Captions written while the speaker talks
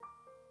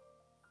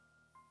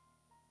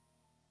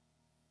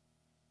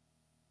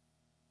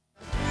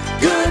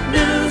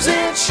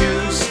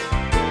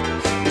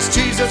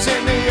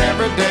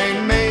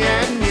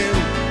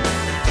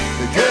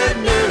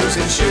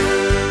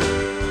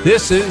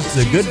This is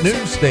the Good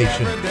News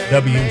Station,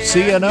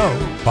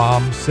 WCNO,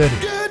 Palm City.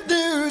 Good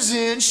news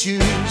in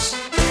shoes.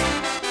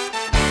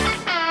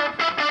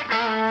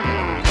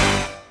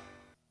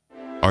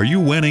 Are you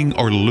winning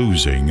or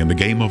losing in the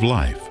game of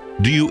life?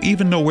 Do you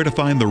even know where to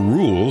find the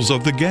rules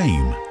of the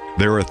game?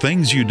 There are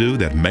things you do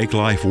that make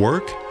life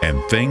work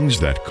and things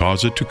that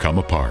cause it to come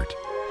apart.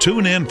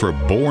 Tune in for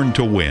Born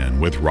to Win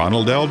with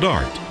Ronald L.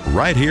 Dart,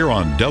 right here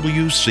on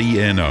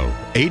WCNO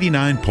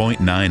 89.9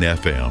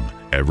 FM,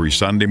 every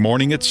Sunday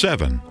morning at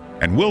 7.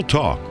 And we'll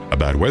talk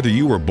about whether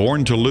you were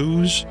born to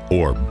lose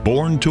or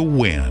born to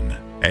win.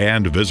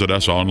 And visit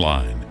us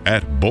online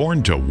at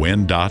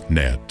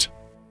borntowin.net.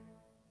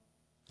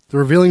 The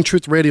Revealing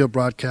Truth radio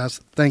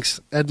broadcast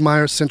thanks Ed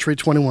Meyer, Century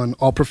 21,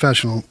 All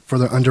Professional, for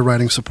their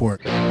underwriting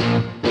support.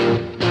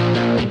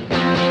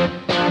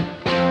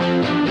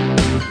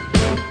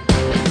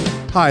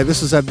 Hi,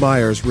 this is Ed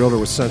Myers, realtor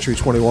with Century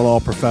 21 All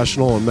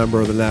Professional and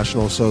member of the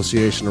National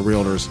Association of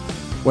Realtors.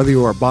 Whether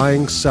you are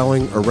buying,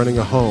 selling, or renting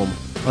a home,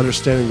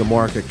 understanding the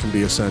market can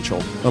be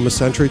essential. I'm a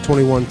Century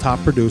 21 top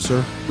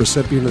producer,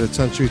 recipient of the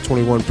Century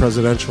 21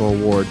 Presidential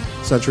Award,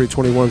 Century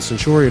 21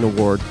 Centurion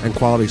Award, and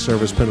Quality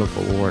Service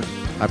Pinnacle Award.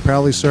 I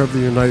proudly served the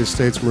United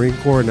States Marine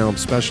Corps, and now I'm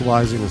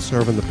specializing in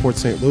serving the Port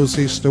St.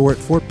 Lucie, Stewart,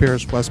 Fort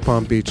Pierce, West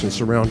Palm Beach, and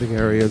surrounding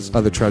areas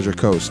of the Treasure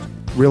Coast.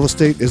 Real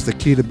estate is the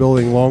key to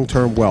building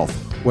long-term wealth.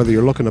 Whether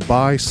you're looking to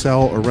buy,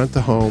 sell, or rent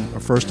a home,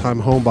 a first-time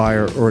home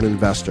buyer, or an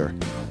investor,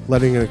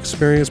 letting an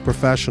experienced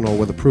professional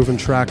with a proven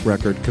track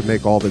record could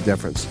make all the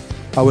difference.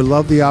 I would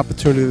love the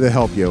opportunity to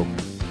help you.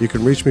 You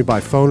can reach me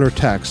by phone or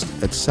text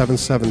at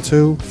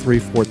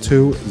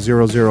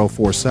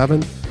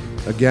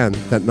 772-342-0047. Again,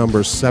 that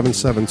number is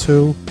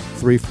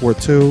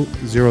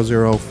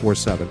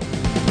 772-342-0047.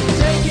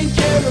 Taking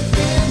care of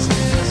business.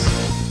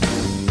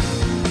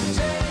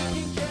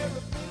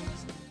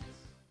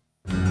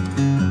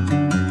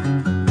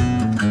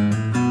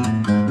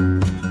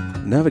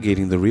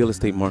 Navigating the real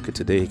estate market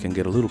today can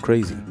get a little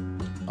crazy.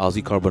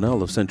 Ozzy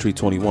Carbonell of Century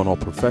 21 All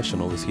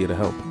Professional is here to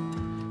help.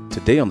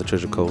 Today on the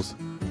Treasure Coast,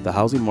 the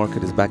housing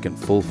market is back in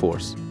full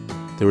force.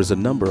 There is a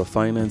number of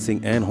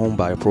financing and home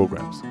buyer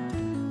programs.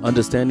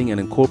 Understanding and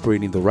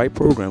incorporating the right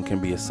program can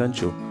be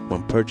essential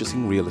when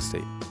purchasing real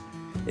estate.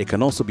 It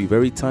can also be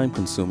very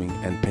time-consuming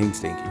and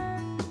painstaking.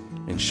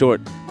 In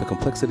short, the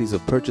complexities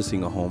of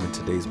purchasing a home in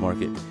today's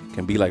market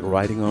can be like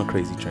riding on a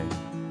crazy train.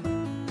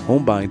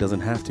 Home buying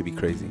doesn't have to be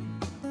crazy.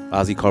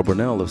 Ozzy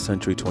Carbonell of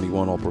Century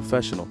 21 All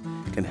Professional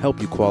can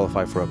help you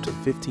qualify for up to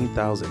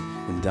 $15,000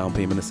 in down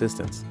payment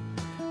assistance.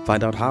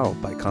 Find out how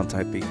by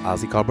contacting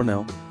Ozzy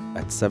Carbonell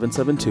at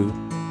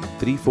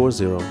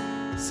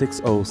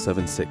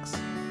 772-340-6076.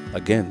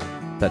 Again,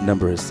 that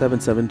number is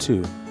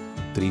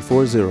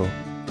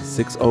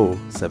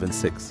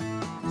 772-340-6076.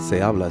 Se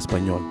habla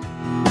español.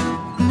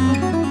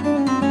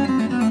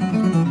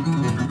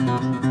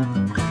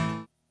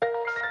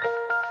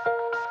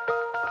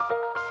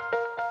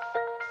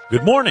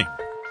 Good morning.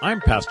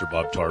 I'm Pastor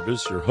Bob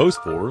Tarbus, your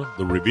host for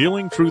the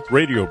Revealing Truth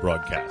radio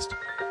broadcast.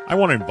 I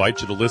want to invite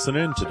you to listen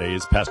in today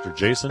as Pastor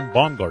Jason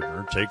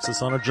Baumgartner takes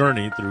us on a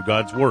journey through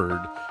God's Word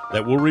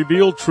that will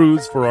reveal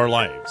truths for our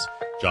lives.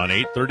 John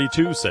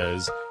 8:32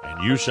 says,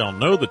 "And you shall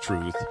know the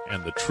truth,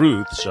 and the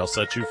truth shall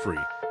set you free."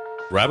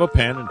 Grab a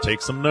pen and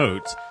take some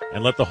notes,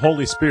 and let the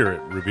Holy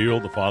Spirit reveal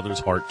the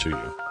Father's heart to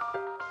you.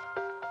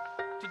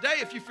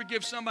 Today, if you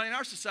forgive somebody in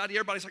our society,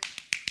 everybody's like,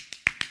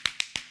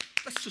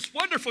 that's just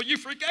wonderful. You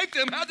forgave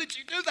them. How did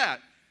you do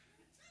that?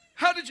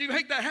 How did you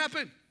make that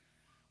happen?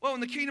 Well,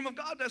 in the kingdom of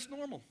God, that's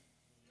normal.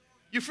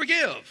 You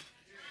forgive.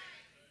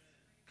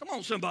 Come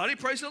on, somebody.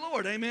 Praise the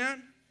Lord.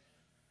 Amen.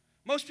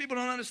 Most people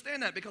don't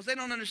understand that because they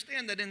don't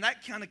understand that in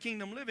that kind of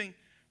kingdom living,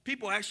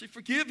 people actually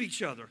forgive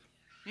each other.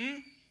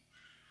 In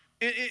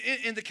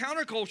the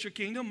counterculture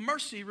kingdom,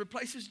 mercy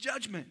replaces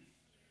judgment.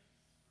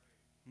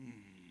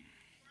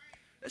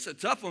 It's a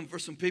tough one for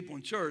some people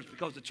in church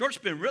because the church's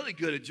been really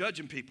good at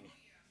judging people.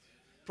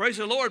 Praise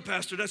the Lord,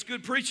 Pastor. That's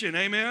good preaching.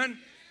 Amen.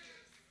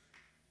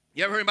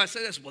 You ever heard anybody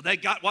say this? Well, they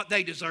got what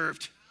they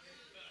deserved.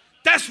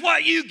 That's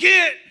what you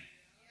get.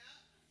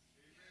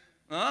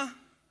 Huh?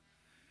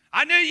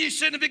 I knew you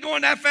shouldn't have been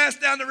going that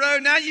fast down the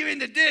road. Now you're in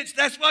the ditch.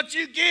 That's what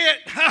you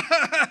get.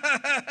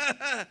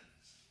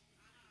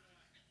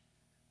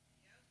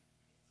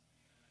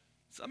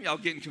 Some of y'all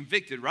getting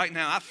convicted right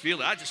now. I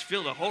feel it. I just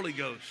feel the Holy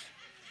Ghost.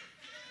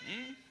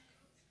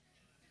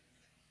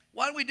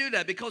 Why do we do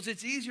that? Because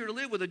it's easier to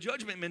live with a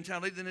judgment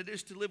mentality than it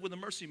is to live with a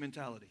mercy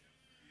mentality.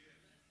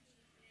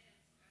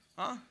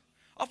 Huh?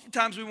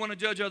 Oftentimes we want to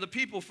judge other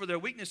people for their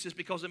weaknesses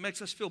because it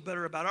makes us feel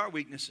better about our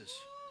weaknesses.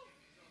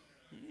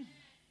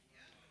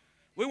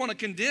 We want to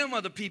condemn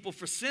other people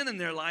for sin in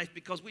their life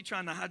because we're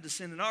trying to hide the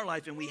sin in our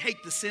life and we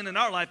hate the sin in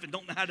our life and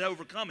don't know how to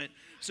overcome it.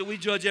 So we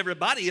judge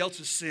everybody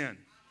else's sin.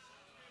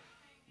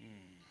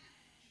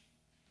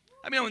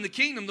 I mean, in the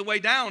kingdom, the way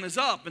down is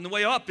up and the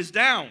way up is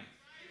down.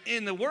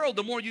 In the world,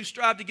 the more you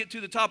strive to get to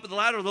the top of the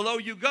ladder, the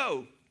lower you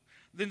go.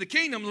 In the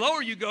kingdom, the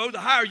lower you go, the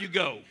higher you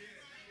go.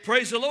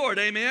 Praise the Lord,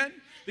 amen.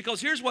 Because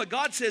here's what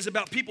God says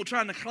about people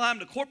trying to climb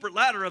the corporate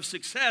ladder of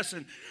success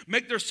and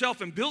make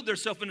themselves and build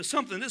themselves into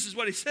something. This is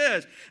what he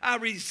says. I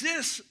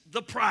resist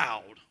the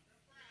proud.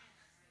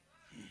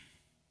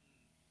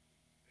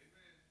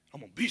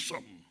 I'm going to be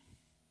something.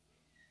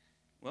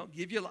 Well,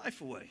 give your life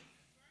away.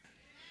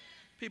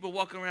 People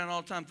walking around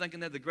all the time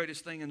thinking they're the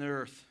greatest thing in the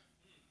earth.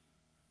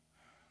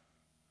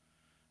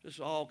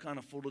 Just all kind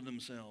of full of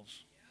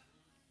themselves.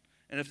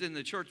 And if in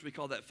the church, we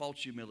call that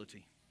false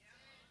humility.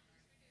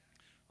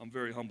 I'm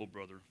very humble,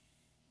 brother.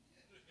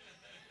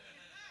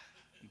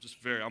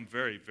 I'm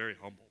very, very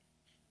humble.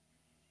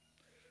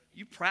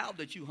 You proud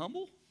that you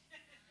humble?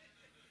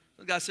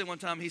 The guy said one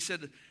time, he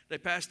said they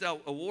passed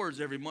out awards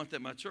every month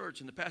at my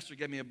church, and the pastor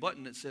gave me a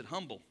button that said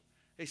humble.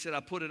 He said, I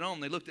put it on.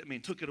 They looked at me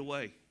and took it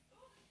away.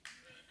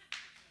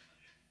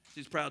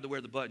 He's proud to wear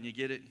the button. You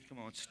get it? Come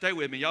on, stay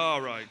with me. Y'all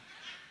all right?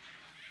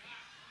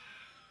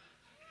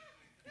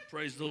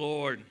 Praise the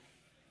Lord.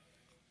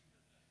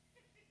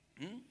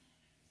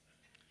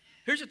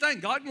 Here's the thing.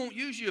 God won't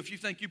use you if you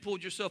think you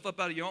pulled yourself up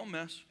out of your own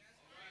mess.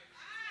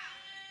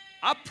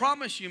 I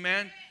promise you,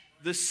 man,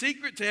 the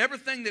secret to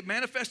everything that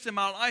manifests in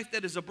my life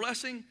that is a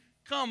blessing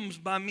comes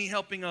by me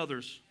helping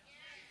others.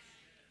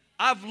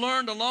 I've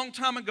learned a long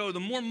time ago, the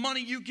more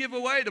money you give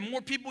away, the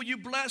more people you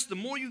bless, the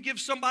more you give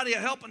somebody a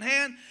helping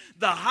hand,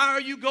 the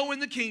higher you go in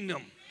the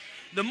kingdom.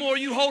 The more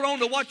you hold on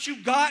to what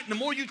you got, and the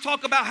more you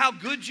talk about how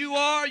good you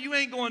are, you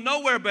ain't going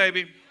nowhere,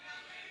 baby.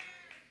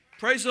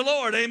 Praise the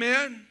Lord,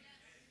 amen.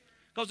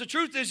 Because the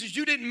truth is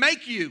you didn't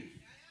make you.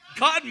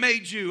 God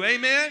made you,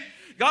 amen.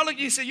 God looked at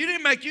you and said, you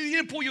didn't make you. You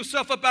didn't pull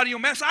yourself up out of your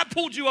mess. I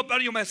pulled you up out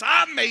of your mess.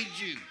 I made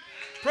you.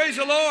 Praise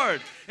the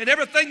Lord. And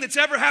everything that's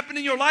ever happened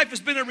in your life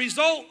has been a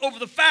result over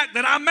the fact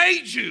that I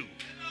made you.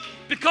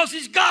 Because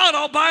he's God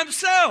all by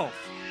himself.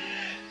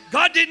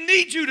 God didn't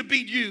need you to be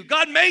you.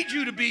 God made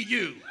you to be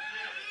you.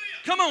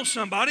 Come on,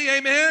 somebody.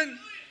 Amen.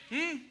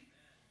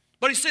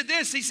 But he said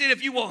this. He said,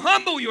 if you will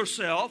humble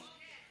yourself,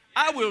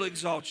 I will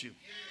exalt you.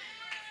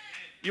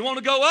 You want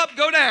to go up?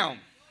 Go down.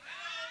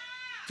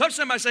 Touch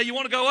somebody, say, you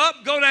want to go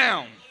up? Go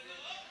down.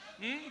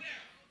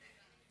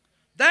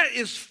 That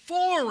is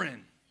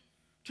foreign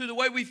to the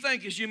way we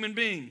think as human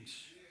beings.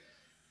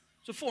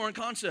 It's a foreign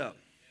concept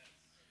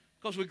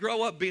because we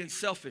grow up being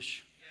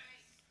selfish.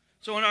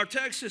 So in our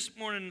text this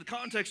morning, the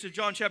context of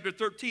John chapter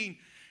 13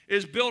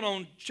 is built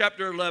on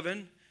chapter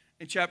 11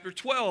 and chapter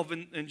 12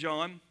 in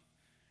John.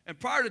 And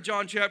prior to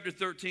John chapter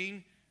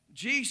 13,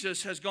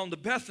 Jesus has gone to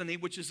Bethany,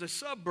 which is a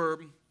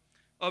suburb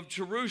of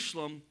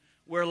Jerusalem,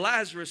 where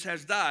Lazarus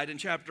has died in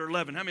chapter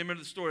 11. How many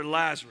remember the story of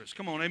Lazarus?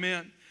 Come on,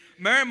 amen.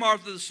 Mary and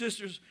Martha, the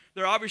sisters,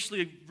 they're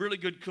obviously really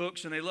good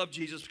cooks, and they love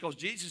Jesus because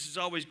Jesus is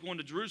always going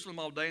to Jerusalem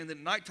all day, and then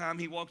at nighttime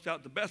he walks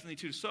out to Bethany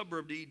to the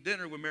suburb to eat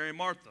dinner with Mary and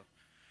Martha.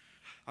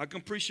 I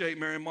can appreciate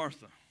Mary and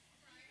Martha.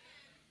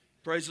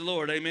 Praise the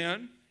Lord,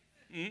 amen.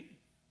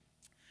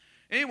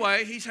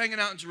 Anyway, he's hanging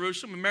out in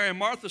Jerusalem, and Mary and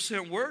Martha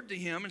sent word to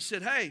him and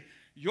said, hey,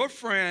 your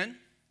friend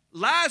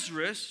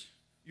Lazarus,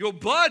 your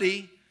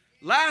buddy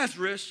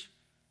Lazarus,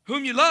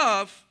 whom you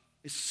love,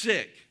 is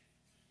sick.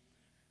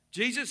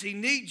 Jesus, he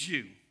needs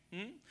you.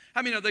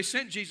 How many know they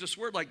sent Jesus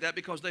word like that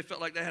because they felt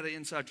like they had an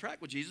inside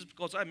track with Jesus?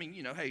 Because, I mean,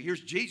 you know, hey,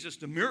 here's Jesus,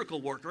 the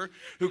miracle worker,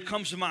 who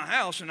comes to my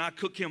house and I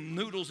cook him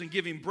noodles and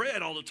give him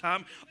bread all the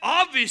time.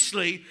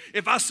 Obviously,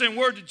 if I send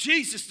word to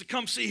Jesus to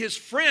come see his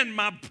friend,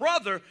 my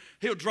brother,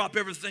 he'll drop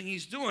everything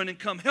he's doing and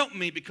come help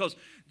me because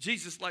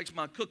Jesus likes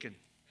my cooking.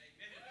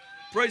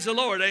 Praise the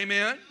Lord,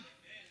 amen.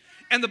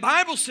 And the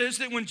Bible says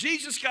that when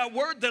Jesus got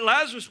word that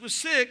Lazarus was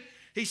sick,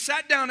 he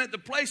sat down at the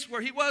place where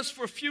he was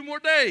for a few more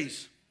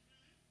days.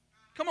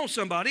 Come on,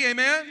 somebody,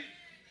 amen?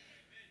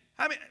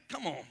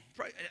 Come on.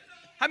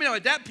 How many know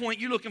at that point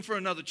you're looking for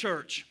another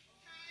church?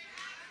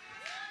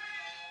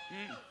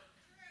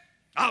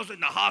 I was in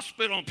the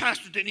hospital and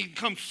pastor didn't even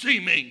come see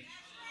me.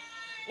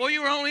 Well,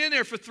 you were only in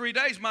there for 3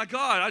 days. My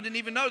God, I didn't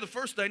even know the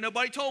first day.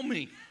 Nobody told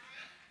me.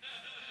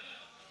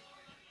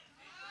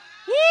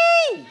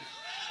 Woo!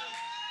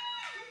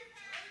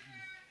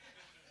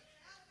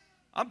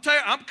 I'm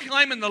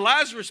claiming the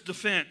Lazarus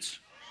defense.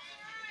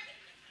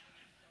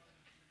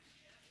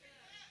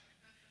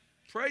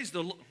 Praise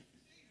the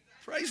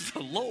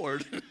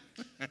Lord.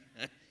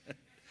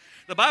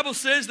 The Bible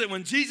says that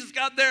when Jesus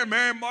got there,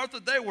 Mary and Martha,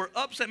 they were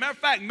upset. Matter of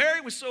fact,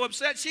 Mary was so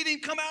upset she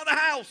didn't come out of the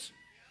house.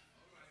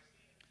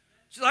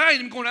 She's like, I ain't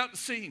even going out to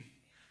see him.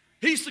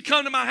 He used to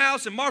come to my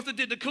house, and Martha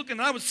did the cooking,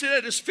 and I would sit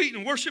at his feet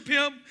and worship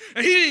him.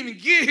 And he didn't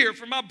even get here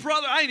for my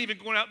brother. I ain't even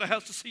going out the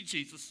house to see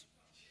Jesus.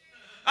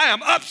 I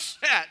am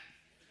upset.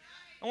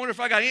 I wonder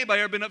if I got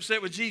anybody ever been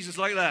upset with Jesus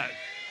like that.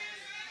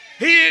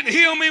 He didn't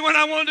heal me when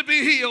I wanted to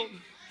be healed.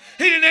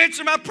 He didn't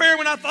answer my prayer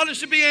when I thought it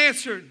should be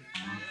answered.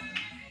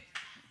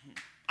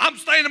 I'm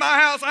staying in my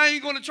house. I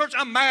ain't going to church.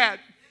 I'm mad.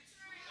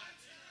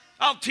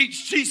 I'll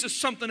teach Jesus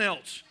something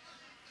else.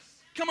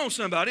 Come on,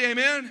 somebody.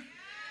 Amen.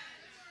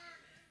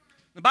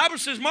 The Bible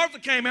says Martha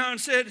came out and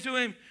said to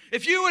him,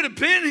 if you would have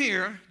been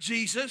here,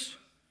 Jesus,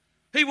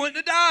 he wouldn't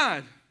have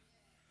died.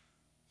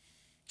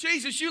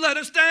 Jesus, you let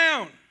us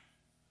down.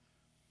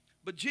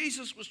 But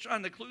Jesus was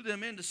trying to clue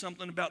them into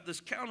something about this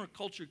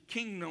counterculture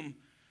kingdom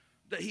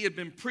that he had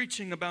been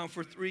preaching about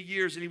for 3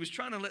 years. And he was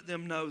trying to let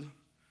them know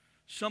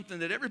something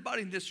that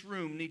everybody in this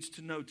room needs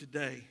to know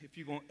today if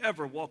you're going to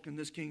ever walk in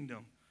this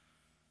kingdom.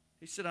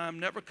 He said, I'm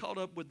never caught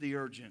up with the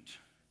urgent.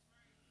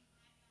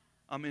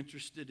 I'm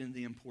interested in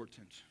the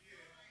important.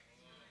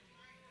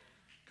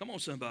 Come on,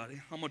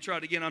 somebody. I'm going to try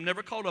it again. I'm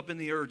never caught up in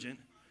the urgent.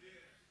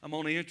 I'm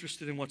only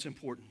interested in what's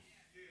important.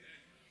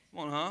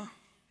 Come on, huh?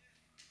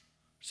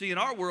 See, in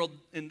our world,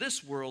 in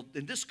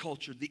this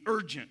culture, the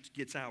urgent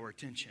gets our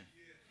attention.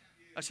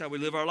 That's how we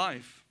live our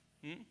life.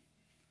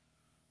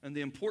 And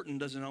the important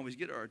doesn't always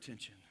get our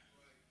attention.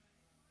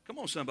 Come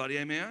on, somebody,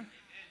 amen?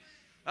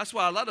 That's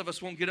why a lot of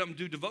us won't get up and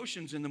do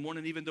devotions in the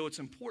morning, even though it's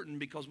important,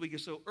 because we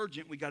get so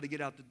urgent we got to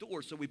get out the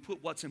door. So we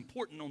put what's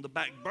important on the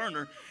back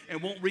burner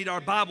and won't read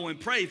our Bible and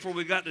pray before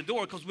we got the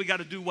door because we got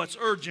to do what's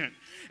urgent.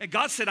 And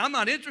God said, I'm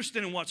not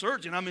interested in what's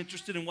urgent. I'm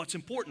interested in what's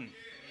important.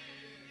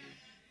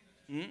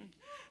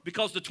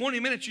 Because the 20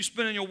 minutes you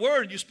spend in your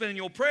word and you spend in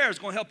your prayer is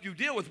going to help you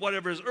deal with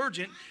whatever is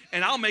urgent,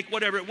 and I'll make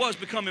whatever it was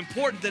become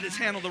important that it's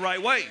handled the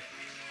right way.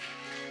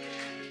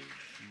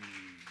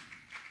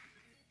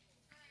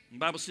 The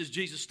Bible says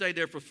Jesus stayed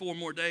there for 4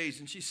 more days,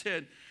 and he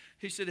said,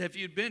 if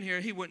you'd been here,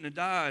 he wouldn't have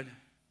died.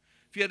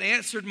 If you had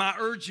answered my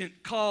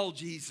urgent call,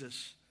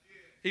 Jesus,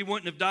 he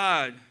wouldn't have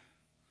died.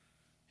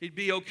 He'd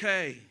be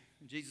okay.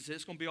 And Jesus said,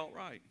 it's going to be all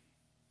right.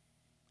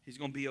 He's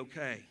going to be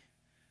okay.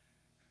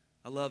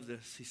 I love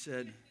this. He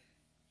said,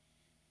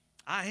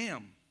 I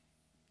am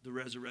the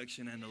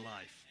resurrection and the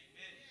life.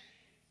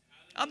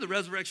 I'm the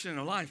resurrection and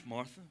the life,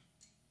 Martha.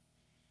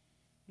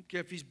 I don't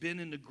care if he's been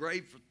in the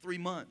grave for 3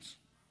 months.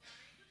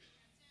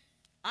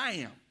 I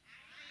am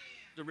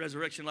the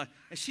resurrection and life.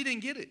 And she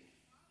didn't get it.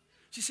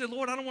 She said,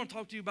 Lord, I don't want to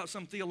talk to you about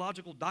some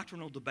theological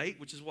doctrinal debate,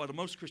 which is what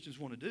most Christians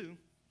want to do.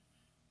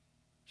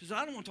 She said,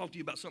 I don't want to talk to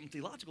you about something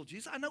theological,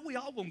 Jesus. I know we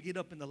all going to get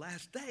up in the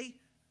last day.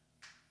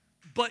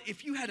 But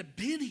if you had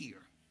been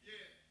here,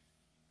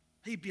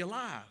 he'd be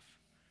alive.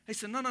 He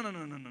said, no,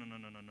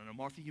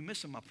 Martha, you're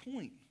missing my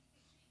point.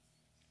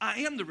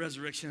 I am the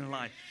resurrection and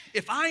life.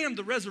 If I am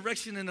the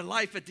resurrection and the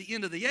life at the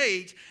end of the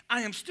age,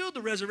 I am still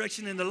the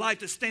resurrection and the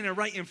life that's standing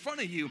right in front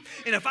of you.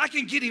 And if I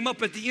can get him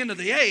up at the end of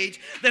the age,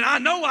 then I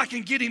know I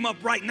can get him up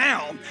right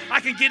now. I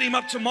can get him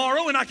up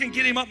tomorrow, and I can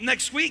get him up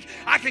next week.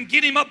 I can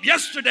get him up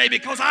yesterday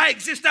because I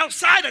exist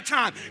outside of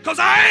time. Because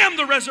I am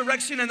the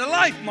resurrection and the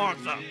life,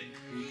 Martha.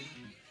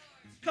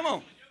 Come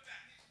on.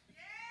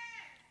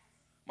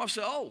 Martha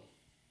said,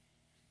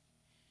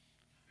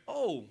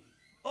 oh,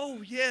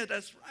 yeah,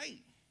 that's right.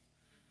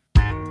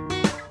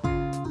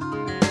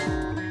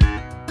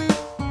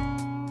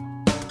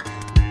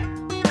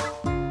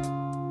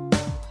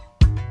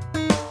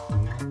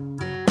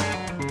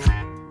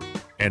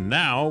 And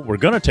now we're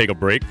going to take a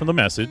break from the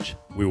message.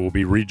 We will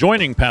be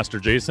rejoining Pastor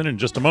Jason in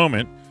just a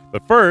moment.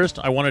 But first,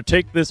 I want to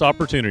take this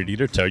opportunity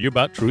to tell you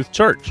about Truth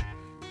Church.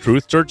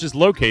 Truth Church is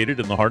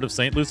located in the heart of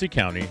St. Lucie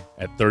County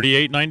at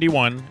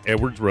 3891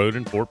 Edwards Road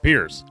in Fort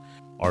Pierce.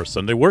 Our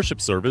Sunday worship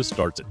service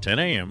starts at 10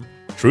 a.m.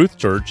 Truth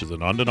Church is a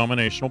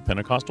non-denominational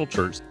Pentecostal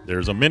church.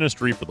 There's a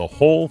ministry for the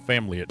whole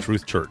family at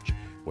Truth Church.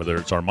 Whether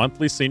it's our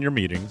monthly senior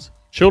meetings,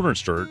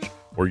 children's church,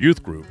 or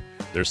youth group,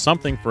 there's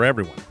something for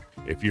everyone.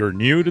 If you're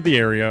new to the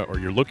area or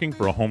you're looking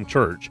for a home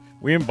church,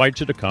 we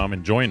invite you to come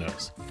and join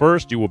us.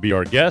 First, you will be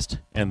our guest,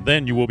 and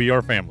then you will be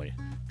our family.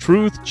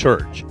 Truth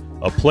Church,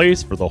 a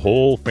place for the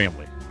whole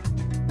family.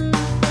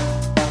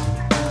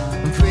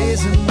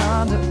 Praising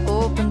under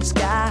open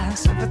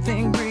skies,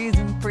 everything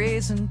breathing,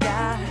 praising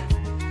God.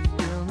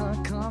 In the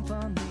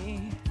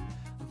company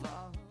of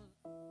all.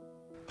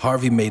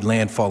 Harvey made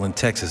landfall in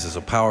Texas as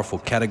a powerful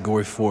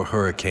Category 4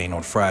 hurricane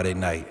on Friday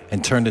night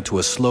and turned into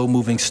a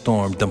slow-moving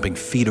storm, dumping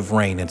feet of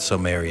rain in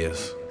some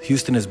areas.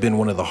 Houston has been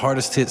one of the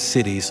hardest-hit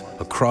cities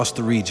across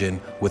the region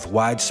with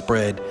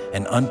widespread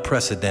and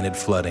unprecedented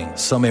flooding.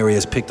 Some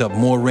areas picked up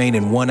more rain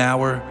in 1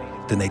 hour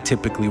than they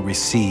typically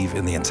receive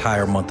in the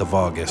entire month of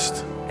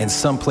August. In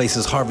some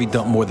places, Harvey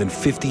dumped more than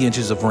 50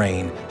 inches of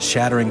rain,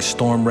 shattering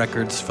storm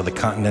records for the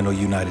continental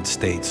United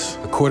States.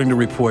 According to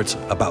reports,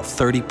 about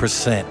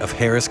 30% of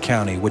Harris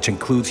County, which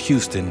includes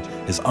Houston,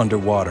 is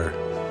underwater.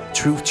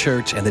 Truth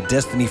Church and the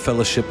Destiny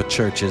Fellowship of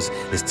Churches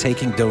is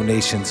taking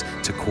donations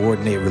to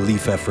coordinate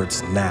relief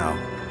efforts now.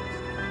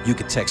 You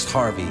can text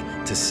Harvey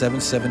to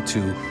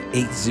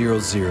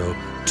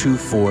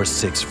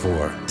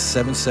 772-800-2464.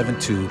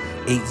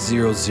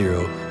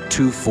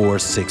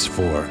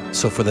 772-800-2464.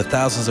 So for the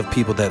thousands of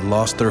people that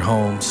lost their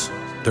homes,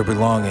 their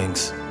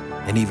belongings,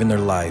 and even their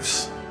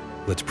lives,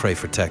 let's pray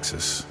for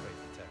Texas.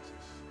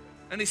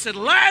 And he said,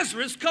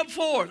 Lazarus, come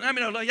forth. I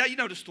mean, yeah, you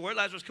know the story.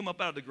 Lazarus come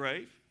up out of the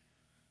grave.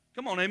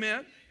 Come on,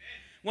 amen.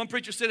 One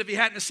preacher said if he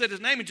hadn't said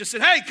his name and just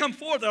said, hey, come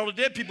forth, all the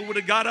dead people would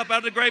have got up out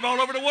of the grave all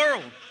over the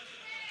world.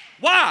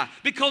 Why?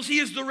 Because he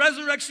is the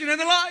resurrection and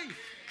the life.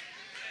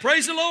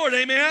 Praise the Lord,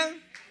 amen.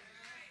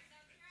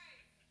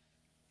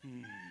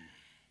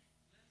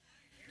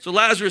 So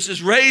Lazarus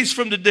is raised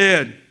from the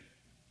dead.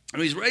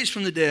 And he's raised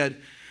from the dead.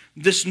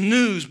 This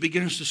news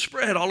begins to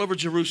spread all over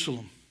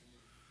Jerusalem.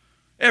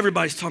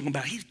 Everybody's talking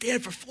about he's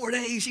dead for 4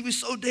 days. He was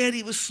so dead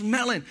he was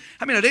smelling.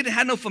 I mean, they didn't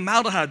have no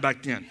formaldehyde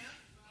back then.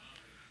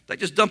 They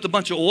just dumped a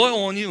bunch of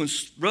oil on you and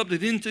rubbed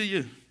it into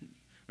you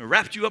and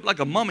wrapped you up like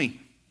a mummy.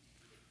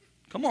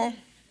 Come on.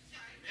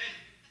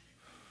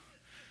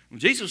 When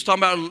Jesus was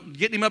talking about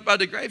getting him up out of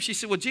the grave, she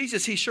said, well,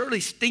 Jesus, he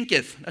surely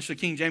stinketh. That's the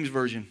King James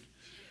Version.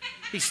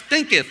 He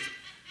stinketh.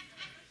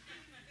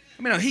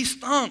 I mean, he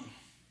stunk.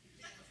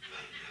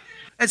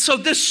 And so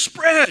this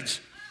spreads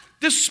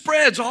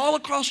all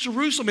across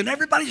Jerusalem, and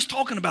everybody's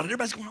talking about it.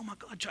 Everybody's going, oh my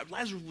God,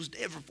 Lazarus was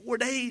dead for 4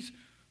 days.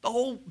 The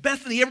whole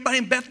Bethany, everybody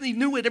in Bethany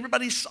knew it.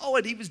 Everybody saw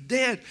it. He was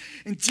dead.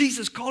 And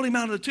Jesus called him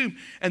out of the tomb.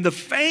 And the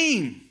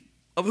fame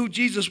of who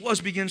Jesus was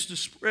begins to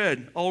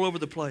spread all over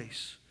the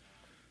place.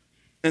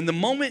 And the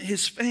moment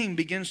his fame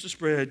begins to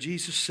spread,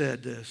 Jesus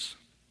said this.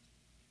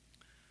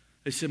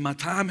 He said, my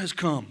time has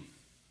come.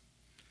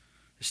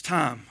 It's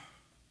time.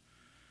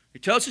 He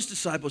tells his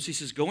disciples, he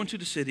says, go into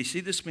the city, see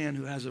this man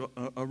who has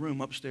a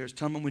room upstairs.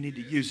 Tell him we need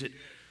to use it.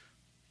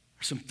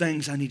 There's some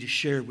things I need to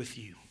share with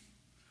you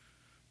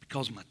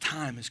because my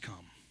time has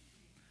come.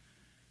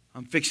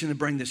 I'm fixing to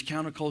bring this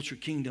counterculture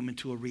kingdom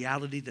into a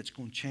reality that's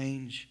going to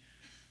change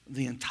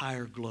the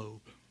entire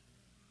globe.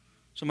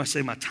 Somebody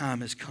say, my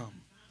time has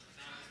come.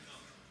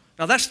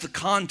 Now that's the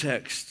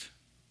context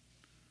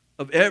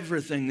of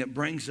everything that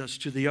brings us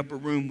to the upper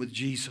room with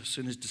Jesus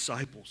and his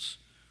disciples.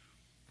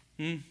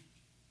 And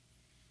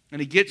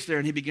he gets there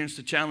and he begins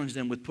to challenge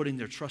them with putting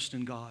their trust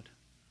in God,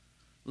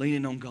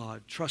 leaning on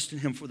God, trusting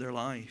him for their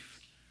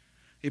life.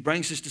 He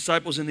brings his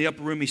disciples in the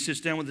upper room. He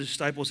sits down with his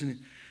disciples, and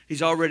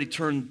he's already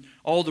turned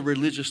all the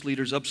religious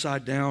leaders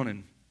upside down.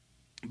 And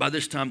by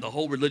this time, the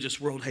whole religious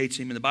world hates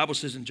him. And the Bible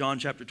says in John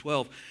chapter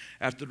 12,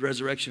 after the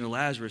resurrection of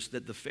Lazarus,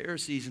 that the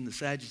Pharisees and the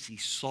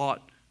Sadducees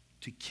sought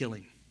to kill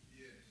him.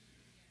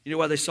 You know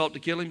why they sought to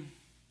kill him?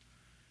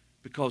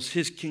 Because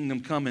his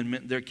kingdom coming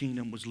meant their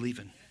kingdom was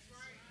leaving.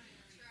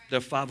 Their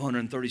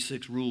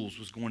 536 rules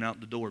was going out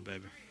the door,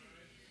 baby.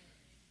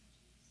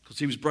 Because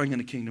he was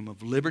bringing a kingdom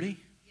of liberty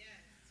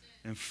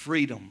and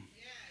freedom.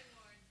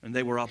 And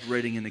they were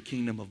operating in the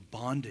kingdom of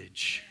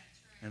bondage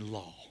and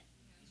law.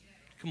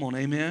 Come on,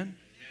 amen?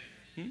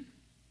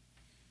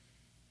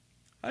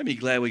 I'd be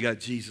glad we got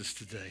Jesus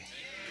today.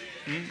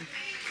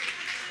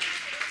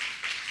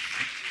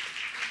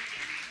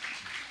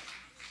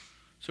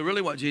 So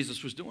really what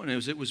Jesus was doing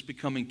is it was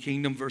becoming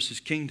kingdom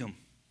versus kingdom.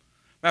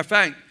 Matter of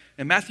fact,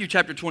 in Matthew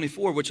chapter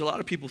 24, which a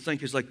lot of people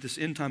think is like this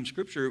end time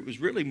scripture, it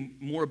was really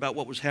more about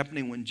what was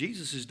happening when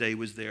Jesus' day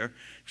was there.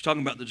 He was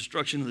talking about the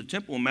destruction of the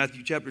temple in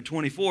Matthew chapter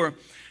 24.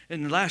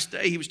 In the last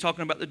day, he was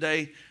talking about the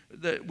day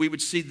that we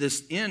would see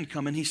this end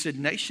coming. He said,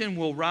 nation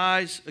will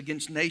rise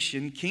against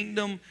nation,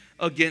 kingdom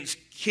against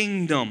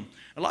kingdom.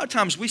 A lot of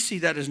times we see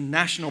that as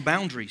national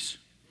boundaries.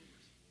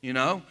 You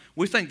know,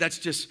 we think that's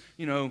just,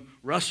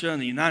 Russia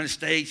and the United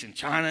States and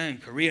China and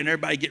Korea and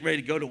everybody getting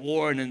ready to go to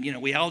war. And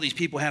then, we have all these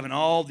people having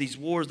all these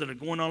wars that are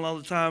going on all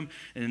the time.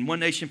 And one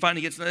nation fighting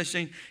against another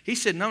nation. He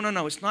said, no,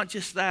 it's not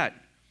just that.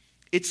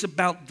 It's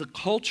about the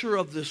culture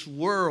of this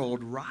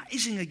world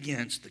rising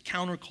against the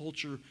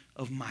counterculture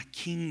of my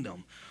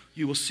kingdom.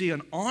 You will see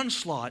an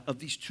onslaught of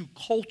these two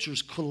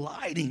cultures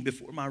colliding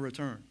before my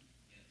return.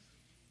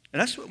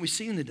 And that's what we're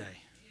seeing today.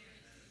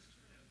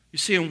 You're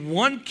seeing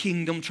one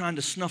kingdom trying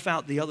to snuff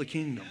out the other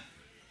kingdom.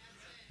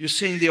 You're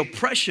seeing the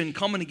oppression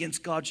coming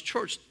against God's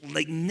church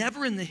like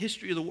never in the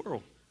history of the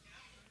world.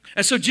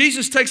 And so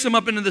Jesus takes them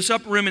up into this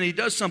upper room and he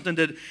does something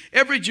that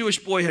every Jewish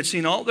boy had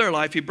seen all their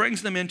life. He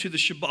brings them into the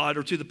Shabbat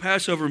or to the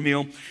Passover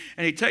meal,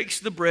 and he takes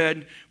the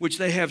bread, which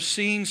they have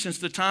seen since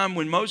the time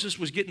when Moses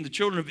was getting the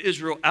children of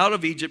Israel out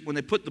of Egypt, when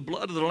they put the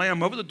blood of the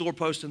lamb over the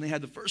doorpost and they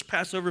had the first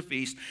Passover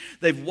feast.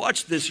 They've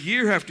watched this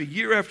year after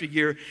year after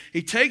year.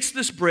 He takes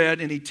this bread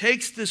and he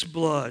takes this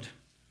blood.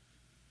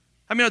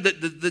 I mean,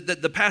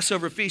 the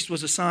Passover feast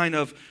was a sign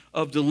of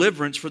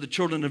deliverance for the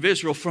children of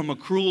Israel from a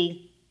cruel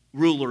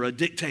ruler, a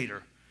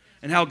dictator.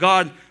 And how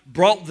God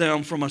brought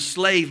them from a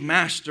slave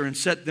master and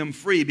set them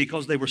free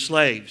because they were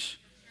slaves.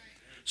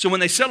 So when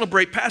they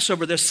celebrate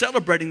Passover, they're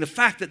celebrating the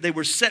fact that they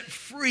were set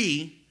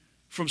free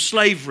from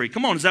slavery.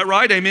 Come on, is that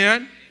right?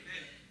 Amen?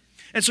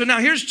 And so now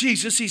here's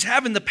Jesus. He's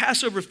having the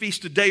Passover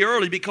feast a day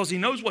early because he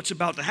knows what's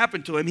about to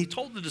happen to him. He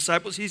told the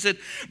disciples, he said,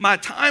 my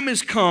time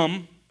has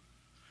come.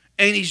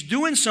 And he's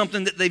doing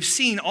something that they've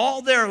seen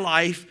all their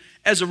life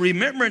as a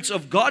remembrance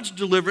of God's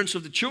deliverance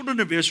of the children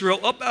of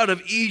Israel up out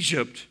of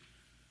Egypt.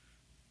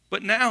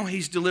 But now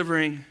he's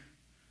delivering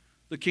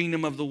the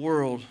kingdom of the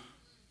world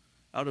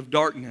out of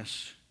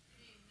darkness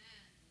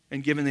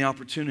and giving the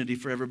opportunity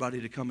for everybody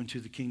to come into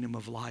the kingdom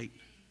of light.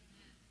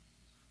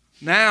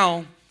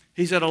 Now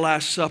he's at a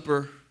Last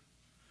Supper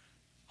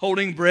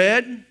holding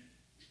bread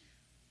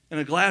and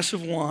a glass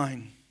of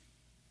wine.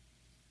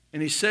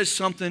 And he says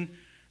something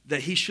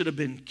that he should have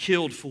been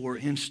killed for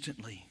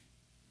instantly.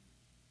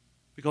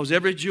 Because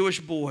every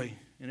Jewish boy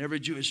and every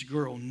Jewish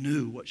girl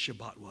knew what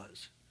Shabbat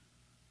was.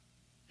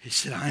 He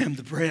said, I am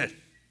the bread.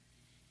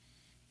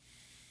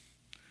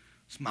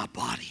 It's my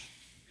body.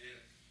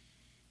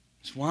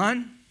 It's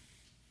wine.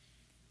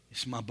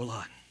 It's my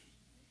blood.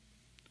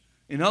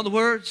 In other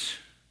words,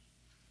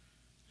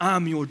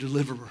 I'm your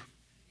deliverer.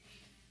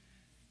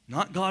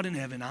 Not God in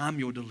heaven, I'm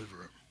your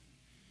deliverer.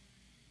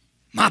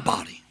 My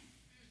body,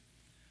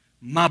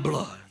 my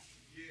blood.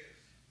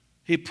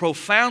 He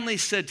profoundly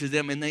said to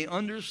them, and they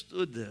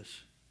understood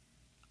this,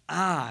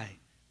 I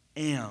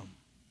am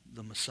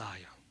the Messiah.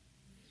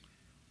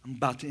 I'm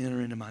about to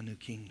enter into my new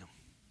kingdom.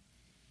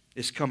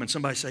 It's coming.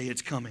 Somebody say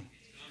it's coming.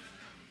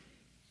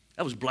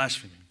 That was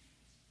blasphemy.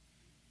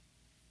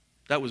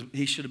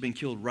 He should have been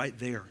killed right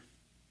there.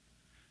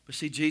 But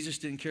see, Jesus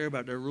didn't care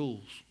about their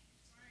rules.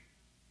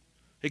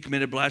 He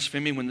committed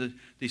blasphemy when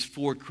these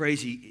four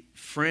crazy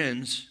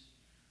friends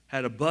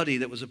had a buddy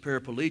that was a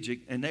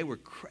paraplegic, and they were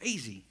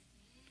crazy.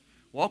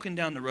 Walking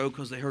down the road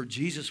because they heard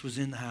Jesus was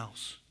in the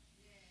house.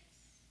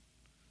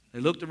 They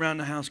looked around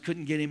the house,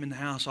 couldn't get him in the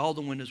house. All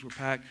the windows were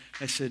packed.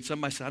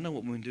 Somebody said, I know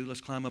what we're going to do. Let's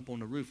climb up on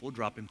the roof. We'll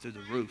drop him through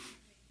the roof.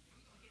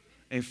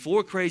 And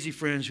four crazy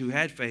friends who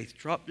had faith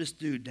dropped this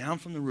dude down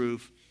from the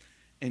roof.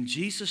 And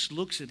Jesus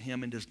looks at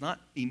him and does not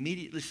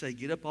immediately say,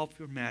 get up off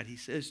your mat. He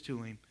says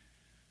to him,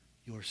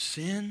 your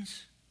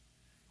sins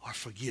are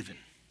forgiven.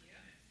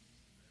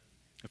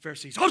 The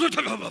Pharisees, who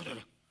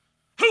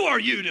are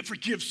you to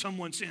forgive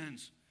someone's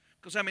sins?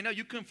 Because no,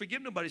 you couldn't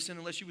forgive nobody's sin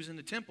unless you was in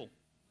the temple.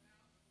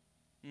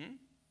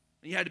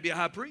 You had to be a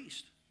high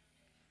priest.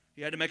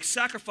 You had to make a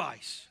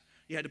sacrifice.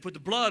 You had to put the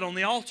blood on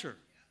the altar.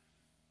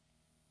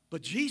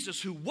 But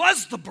Jesus, who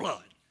was the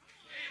blood,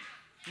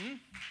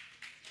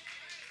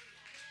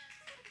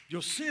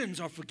 your sins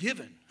are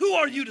forgiven. Who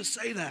are you to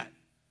say that?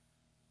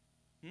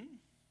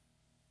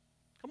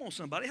 Come on,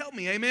 somebody, help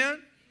me,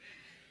 amen?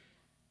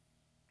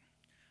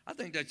 I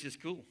think that's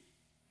just cool.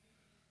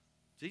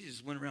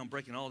 Jesus went around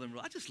breaking all them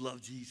rules. I just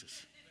love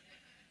Jesus.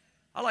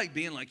 I like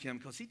being like him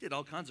because he did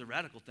all kinds of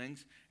radical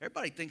things.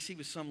 Everybody thinks he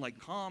was some like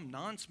calm,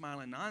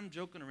 non-smiling,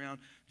 non-joking around.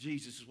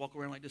 Jesus is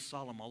walking around like this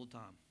solemn all the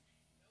time.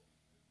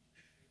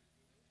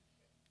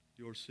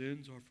 Your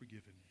sins are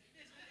forgiven.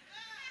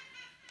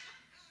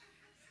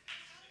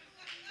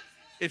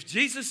 If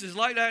Jesus is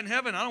like that in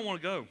heaven, I don't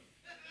want to go.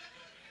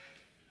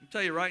 I'll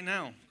tell you right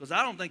now, because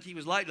I don't think he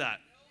was like that.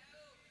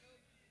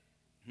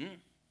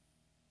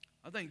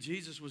 I think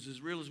Jesus was as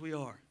real as we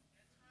are.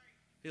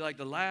 He liked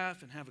to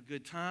laugh and have a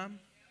good time.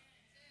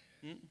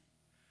 And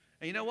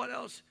you know what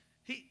else?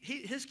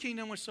 His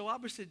kingdom was so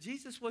opposite.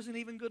 Jesus wasn't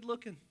even good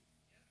looking.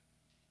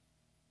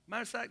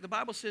 Matter of fact, the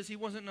Bible says he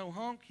wasn't no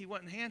hunk. He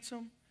wasn't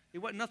handsome. He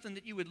wasn't nothing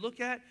that you would look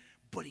at.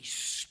 But he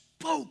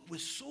spoke with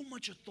so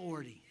much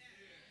authority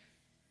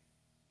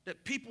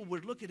that people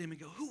would look at him and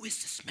go, who is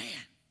this man?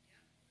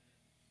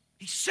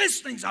 He says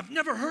things I've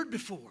never heard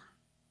before.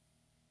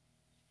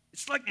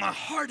 It's like my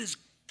heart is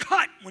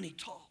cut when he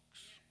talks.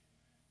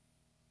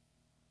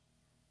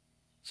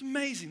 It's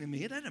amazing to me.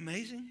 Isn't that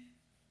amazing?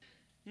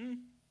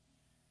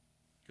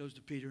 Goes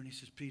to Peter and he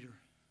says, Peter,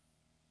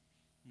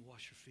 I'm gonna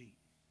wash your feet.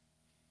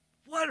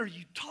 What are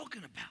you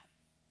talking about?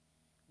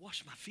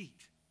 Wash my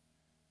feet.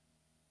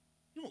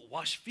 You don't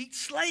wash feet.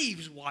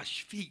 Slaves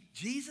wash feet.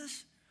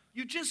 Jesus,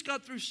 you just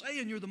got through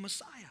saying you're the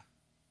Messiah.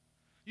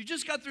 You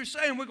just got through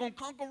saying we're going to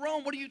conquer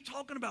Rome. What are you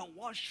talking about?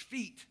 Wash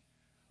feet.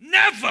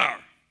 Never.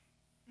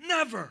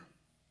 Never.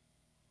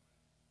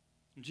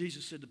 And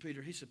Jesus said to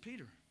Peter, he said,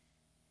 Peter,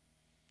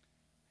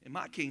 in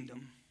my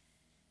kingdom,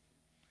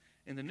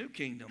 in the new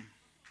kingdom,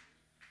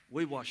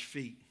 we wash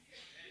feet.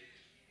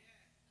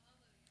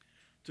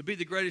 To be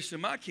the greatest in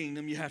my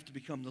kingdom, you have to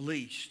become the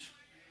least.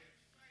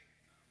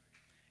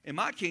 In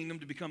my kingdom,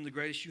 to become the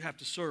greatest, you have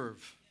to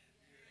serve.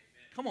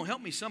 Come on,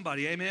 help me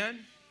somebody,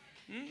 amen?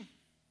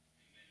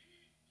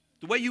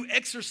 The way you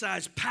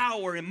exercise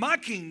power in my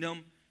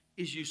kingdom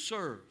is you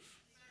serve.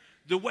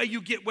 The way you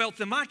get wealth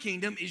in my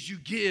kingdom is you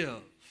give.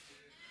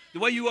 The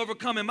way you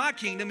overcome in my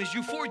kingdom is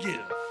you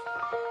forgive.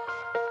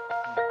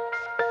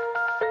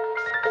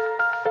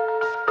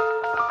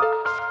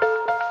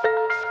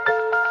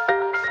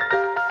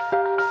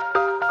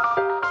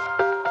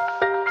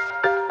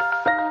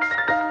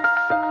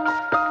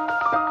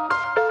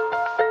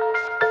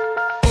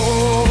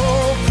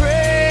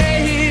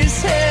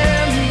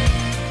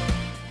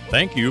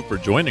 Thank you for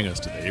joining us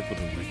today for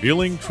the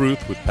Revealing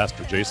Truth with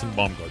Pastor Jason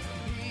Baumgartner.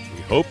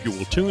 We hope you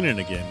will tune in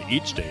again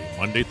each day,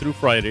 Monday through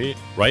Friday,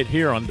 right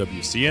here on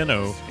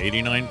WCNO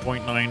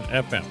 89.9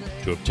 FM.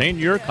 To obtain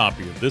your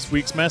copy of this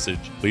week's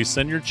message, please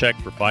send your check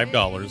for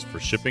 $5 for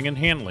shipping and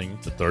handling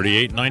to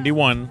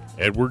 3891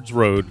 Edwards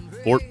Road,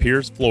 Fort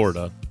Pierce,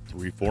 Florida,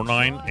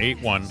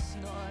 34981.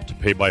 To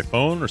pay by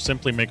phone or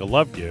simply make a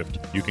love gift,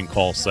 you can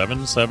call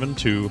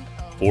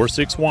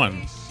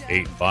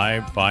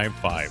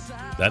 772-461-8555.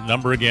 That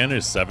number again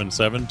is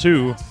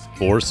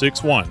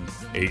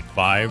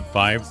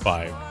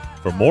 772-461-8555.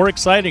 For more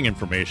exciting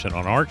information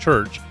on our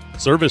church,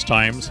 service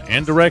times,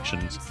 and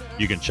directions,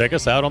 you can check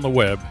us out on the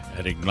web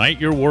at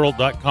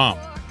igniteyourworld.com.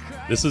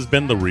 This has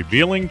been The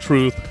Revealing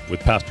Truth with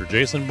Pastor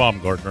Jason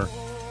Baumgartner,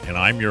 and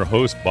I'm your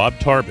host, Bob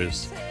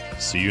Tarbis.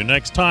 See you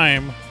next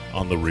time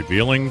on The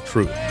Revealing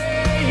Truth.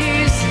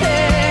 He is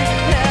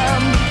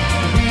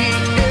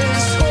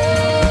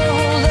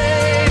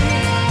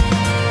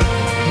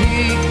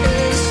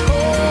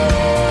holy.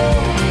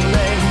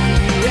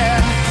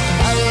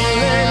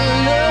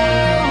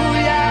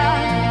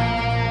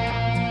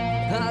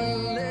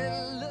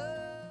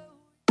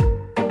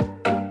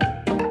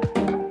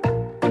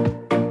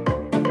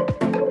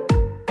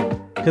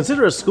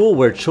 Consider a school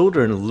where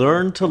children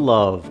learn to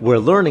love, where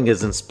learning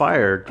is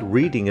inspired,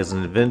 reading is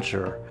an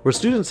adventure, where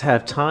students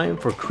have time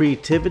for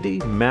creativity,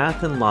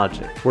 math, and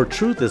logic, where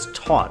truth is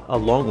taught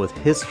along with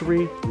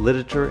history,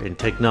 literature, and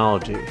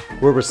technology,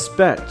 where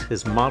respect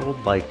is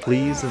modeled by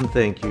please and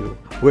thank you,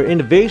 where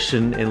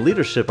innovation and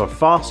leadership are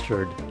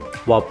fostered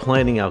while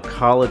planning out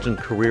college and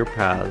career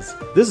paths.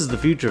 This is the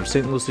future of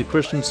St. Lucie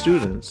Christian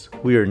students.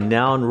 We are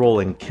now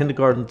enrolling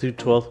kindergarten through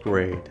 12th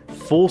grade.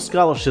 Full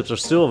scholarships are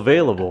still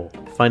available.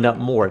 Find out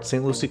more at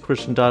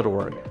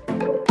stluciechristian.org.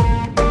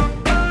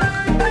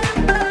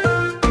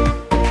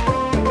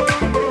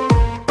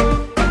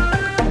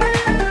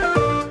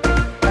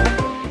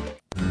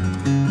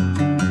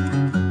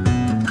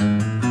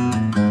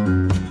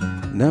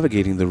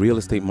 Navigating the real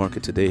estate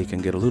market today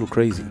can get a little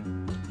crazy.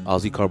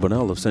 Ozzy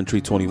Carbonell of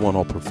Century 21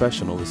 All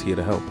Professional is here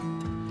to help.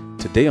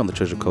 Today on the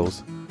Treasure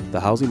Coast, the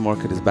housing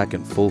market is back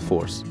in full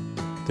force.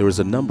 There is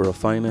a number of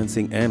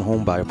financing and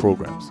home buyer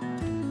programs.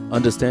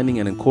 Understanding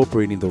and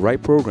incorporating the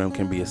right program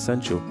can be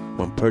essential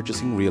when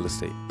purchasing real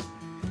estate.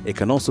 It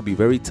can also be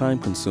very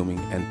time-consuming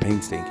and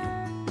painstaking.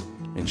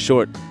 In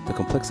short, the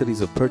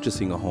complexities of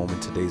purchasing a home in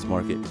today's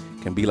market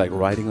can be like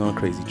riding on a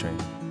crazy train.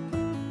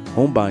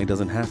 Home buying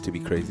doesn't have to be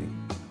crazy.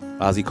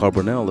 Ozzy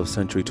Carbonell of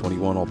Century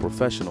 21 All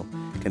Professional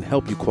can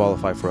help you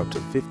qualify for up to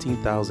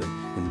 $15,000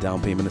 in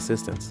down payment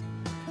assistance.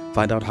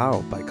 Find out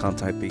how by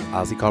contacting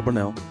Ozzy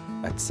Carbonell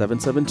at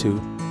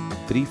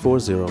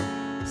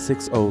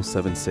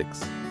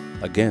 772-340-6076.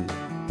 Again,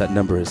 that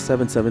number is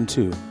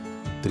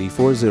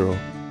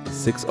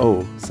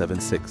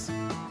 772-340-6076.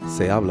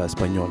 Se habla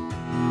español.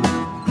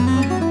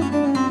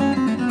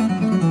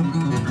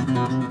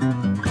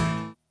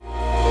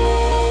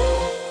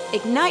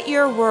 Ignite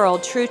Your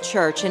World True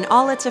Church and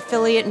all its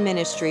affiliate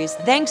ministries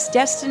thanks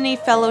Destiny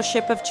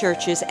Fellowship of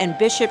Churches and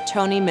Bishop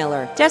Tony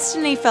Miller.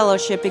 Destiny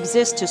Fellowship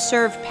exists to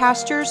serve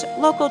pastors,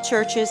 local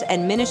churches,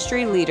 and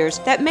ministry leaders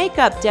that make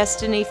up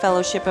Destiny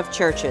Fellowship of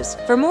Churches.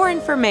 For more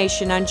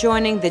information on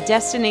joining the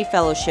Destiny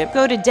Fellowship,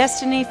 go to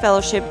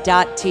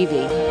destinyfellowship.tv.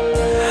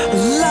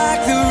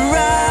 Like the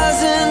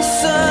rising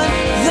sun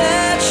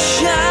that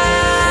shines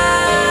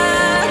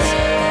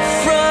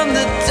from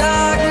the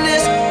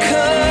darkness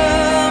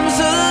comes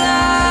alive.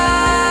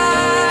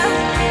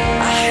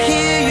 I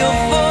hear your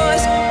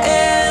voice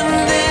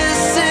and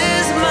this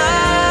is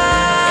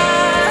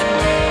my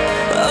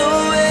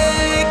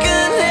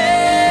awakening.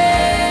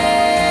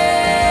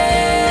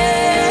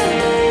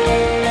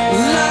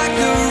 Like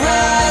the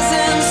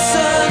rising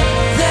sun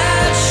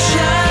that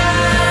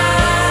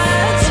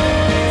shines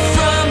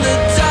from the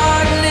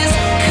darkness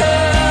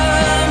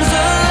comes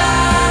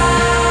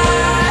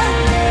alive.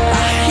 I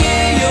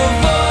hear your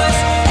voice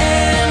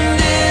and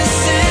this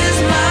is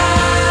my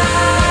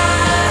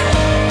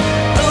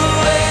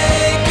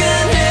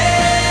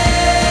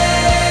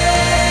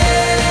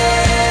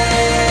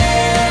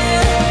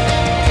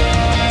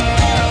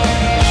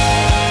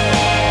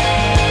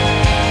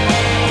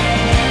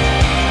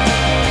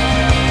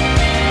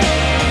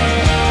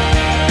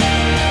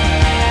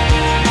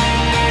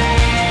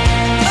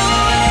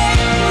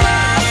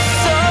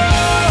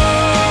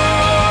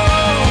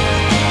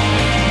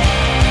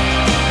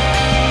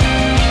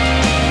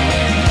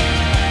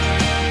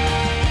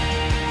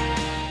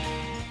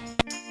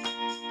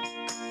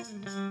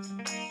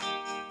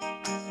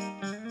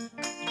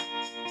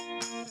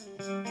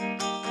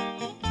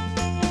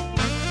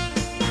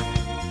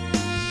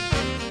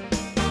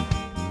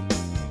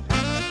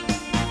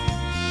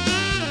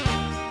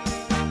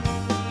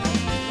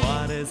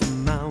What is a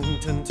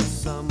mountain to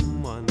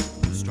someone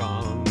who's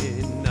strong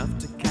enough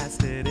to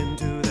cast it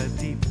into the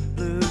deep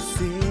blue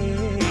sea?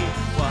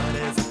 What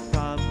is a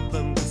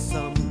problem to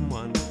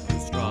someone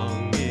who's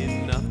strong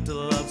enough to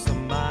love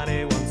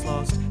somebody once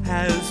lost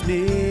as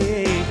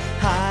me?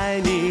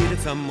 I needed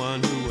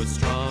someone who was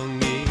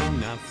strong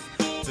enough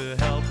to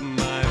help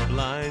my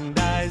blind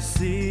eyes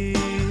see.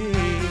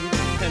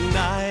 And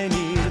I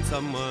needed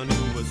someone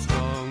who was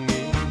strong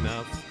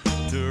enough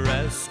to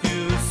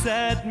rescue,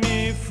 set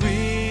me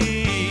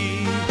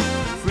free,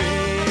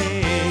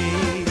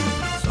 free.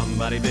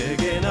 Somebody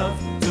big enough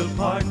to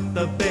part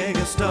the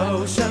biggest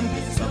ocean.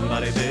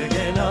 Somebody big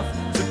enough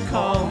to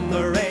calm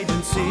the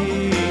raging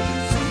sea.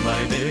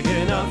 Somebody big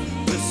enough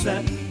to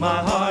set my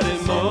heart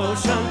in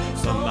motion.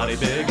 Somebody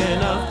big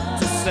enough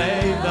to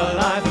save the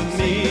life of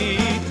me.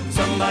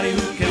 Somebody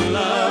who can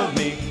love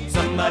me.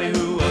 Somebody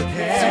who will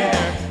care.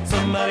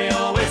 Somebody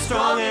always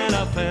strong and